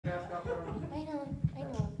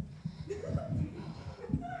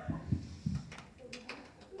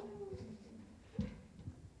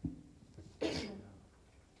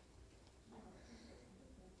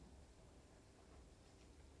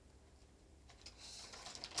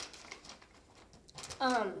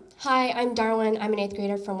Hi, I'm Darwin. I'm an 8th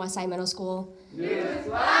grader from Westside Middle School.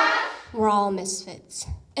 Newsflash! We're all misfits.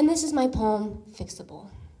 And this is my poem, Fixable.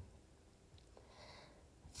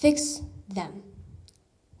 Fix them.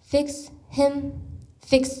 Fix him.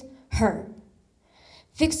 Fix her.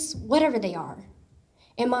 Fix whatever they are.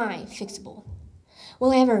 Am I fixable?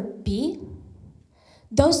 Will I ever be?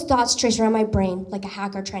 Those thoughts trace around my brain like a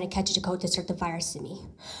hacker trying to catch a code to start the virus in me.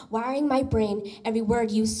 Wiring my brain, every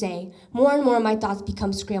word you say, more and more my thoughts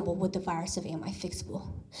become scrambled with the virus of am I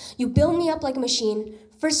fixable? You build me up like a machine,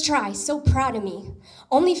 first try, so proud of me,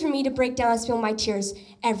 only for me to break down and spill my tears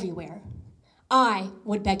everywhere. I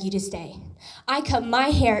would beg you to stay. I cut my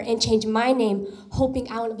hair and changed my name,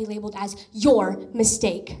 hoping I wouldn't be labeled as your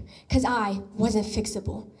mistake, because I wasn't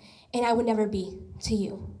fixable, and I would never be to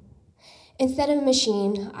you. Instead of a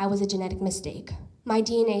machine, I was a genetic mistake. My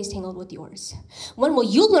DNA is tangled with yours. When will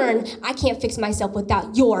you learn I can't fix myself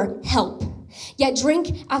without your help? Yet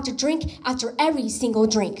drink after every single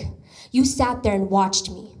drink, you sat there and watched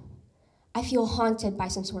me. I feel haunted by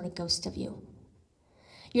some sort of ghost of you.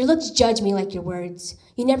 Your looks judge me like your words.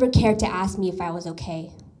 You never cared to ask me if I was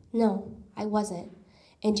okay. No, I wasn't.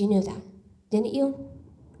 And you knew that, didn't you?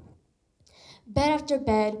 Bed after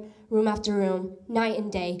bed, room after room, night and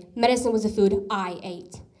day, medicine was the food I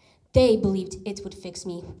ate. They believed it would fix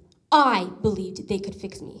me. I believed they could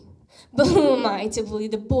fix me. But who am I to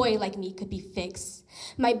believe a boy like me could be fixed?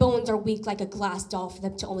 My bones are weak like a glass doll for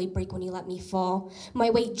them to only break when you let me fall. My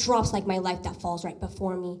weight drops like my life that falls right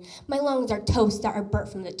before me. My lungs are toast that are burnt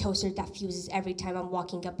from the toaster that fuses every time I'm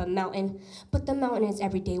walking up a mountain. But the mountain is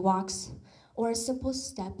everyday walks, or a simple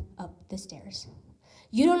step up the stairs.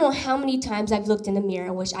 You don't know how many times I've looked in the mirror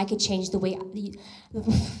and wish I could change the way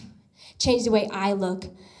I look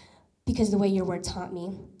because of the way your words haunt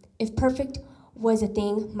me. If perfect was a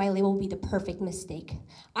thing, my label would be the perfect mistake.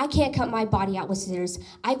 I can't cut my body out with scissors.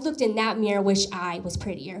 I've looked in that mirror, wish I was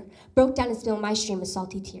prettier. Broke down and spilled my stream of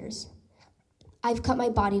salty tears. I've cut my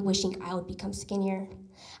body wishing I would become skinnier.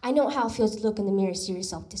 I know how it feels to look in the mirror and see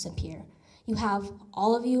yourself disappear. You have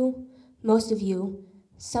all of you, most of you,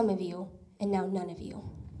 some of you, and now none of you.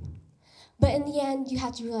 But in the end, you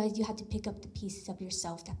have to realize you have to pick up the pieces of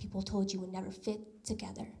yourself that people told you would never fit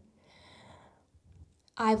together.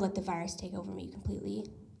 I've let the virus take over me completely.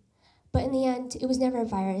 But in the end, it was never a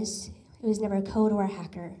virus. It was never a code or a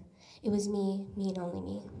hacker. It was me and only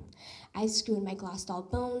me. I screwed my glass doll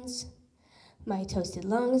bones, my toasted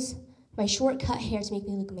lungs, my short cut hair to make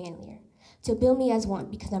me look manlier, to build me as one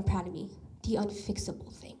because I'm proud of me, the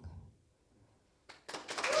unfixable thing.